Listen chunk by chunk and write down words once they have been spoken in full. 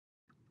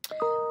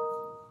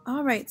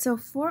All right, so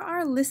for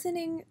our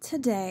listening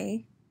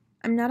today,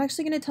 I'm not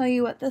actually going to tell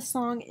you what this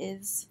song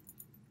is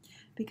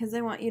because I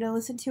want you to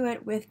listen to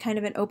it with kind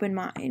of an open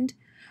mind.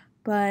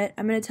 But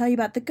I'm going to tell you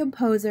about the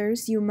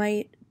composers. You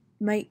might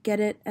get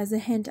it as a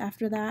hint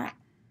after that.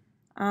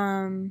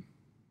 No,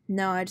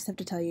 I just have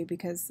to tell you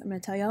because I'm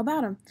going to tell you all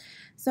about them.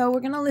 So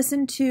we're going to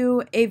listen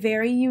to a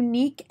very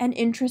unique and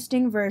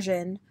interesting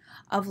version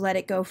of Let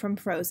It Go from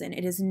Frozen.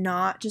 It is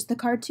not just the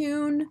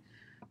cartoon.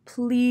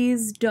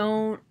 Please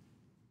don't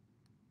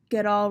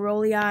get all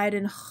rolly-eyed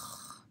and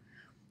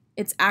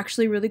it's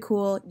actually really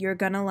cool. You're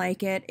gonna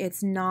like it.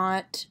 It's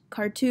not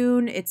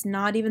cartoon. It's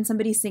not even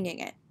somebody singing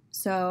it.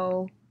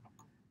 So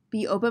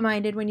be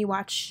open-minded when you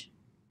watch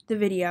the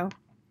video.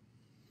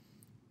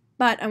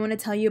 But I want to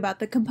tell you about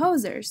the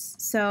composers.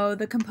 So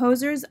the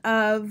composers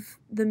of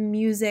the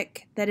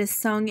music that is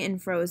sung in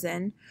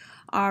Frozen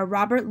are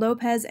Robert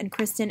Lopez and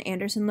Kristen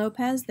Anderson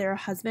Lopez. They're a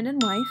husband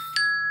and wife.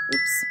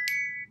 Oops.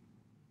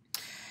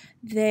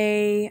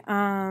 They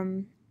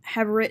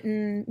have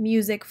written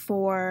music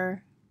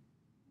for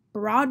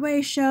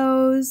Broadway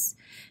shows.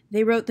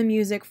 They wrote the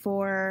music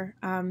for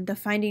the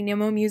Finding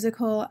Nemo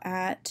musical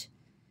at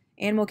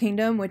Animal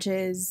Kingdom, which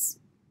is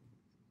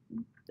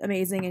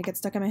amazing and gets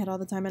stuck in my head all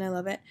the time, and I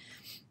love it.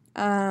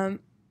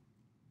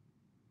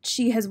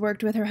 She has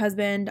worked with her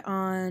husband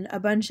on a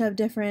bunch of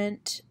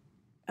different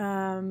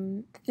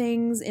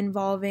things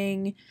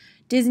involving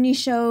Disney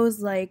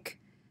shows like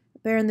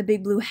Bear in the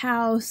Big Blue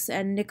House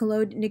and Nick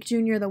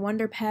Jr. The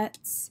Wonder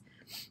Pets.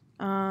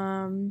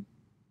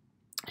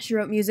 She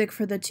wrote music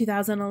for the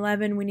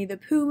 2011 Winnie the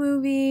Pooh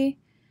movie.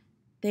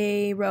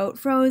 They wrote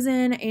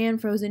Frozen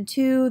and Frozen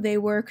 2. They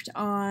worked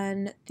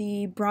on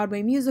the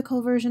Broadway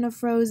musical version of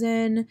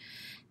Frozen.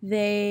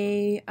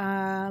 They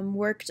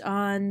worked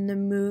on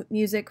the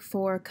music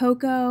for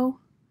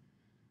Coco.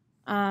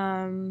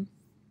 They've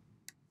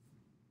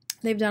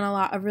done a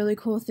lot of really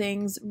cool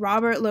things.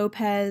 Robert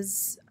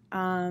Lopez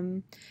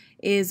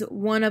is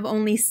one of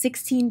only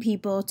 16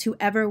 people to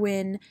ever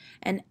win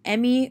an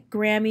Emmy,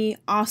 Grammy,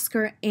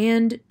 Oscar,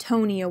 and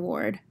Tony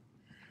Award.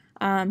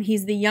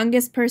 He's the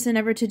youngest person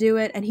ever to do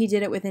it, and he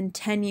did it within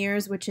 10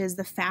 years, which is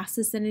the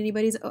fastest that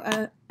anybody's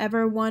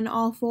ever won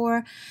all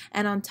four.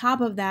 And on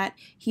top of that,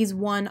 he's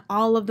won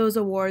all of those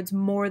awards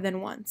more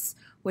than once,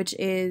 which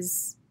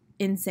is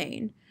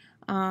insane.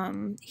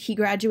 He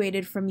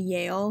graduated from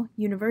Yale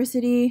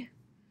University,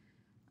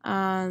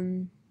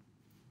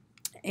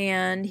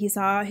 and he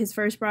saw his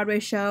first Broadway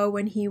show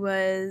when he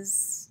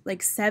was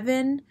like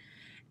 7,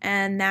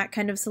 and that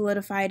kind of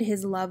solidified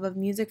his love of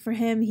music for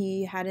him.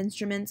 He had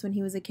instruments when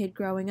he was a kid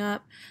growing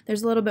up.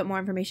 There's a little bit more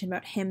information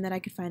about him that I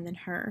could find than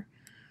her.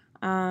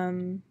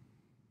 But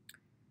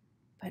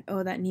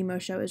oh, that Nemo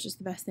show is just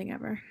the best thing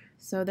ever.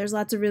 So there's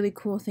lots of really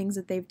cool things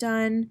that they've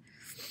done.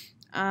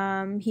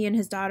 He and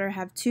his daughter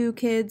have 2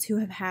 kids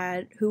who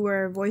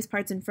were voice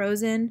parts in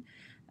Frozen.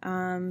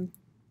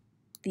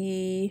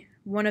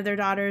 One of their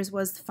daughters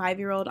was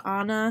 5-year-old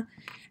Anna,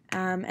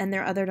 and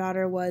their other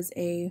daughter was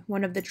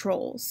one of the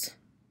trolls,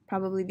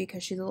 probably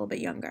because she's a little bit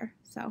younger.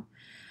 So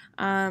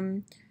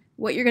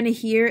what you're going to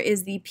hear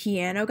is the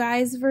Piano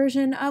Guys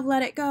version of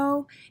Let It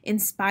Go,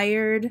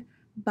 inspired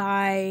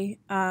by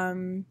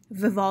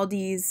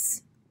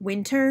Vivaldi's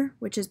Winter,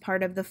 which is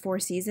part of the Four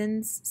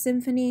Seasons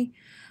Symphony.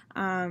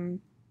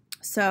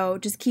 So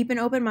just keep an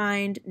open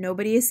mind.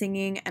 Nobody is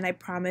singing, and I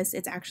promise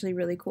it's actually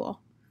really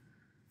cool.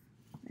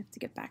 I have to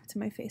get back to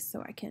my face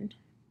so I can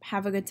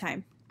have a good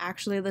time.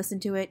 Actually listen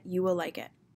to it. You will like it.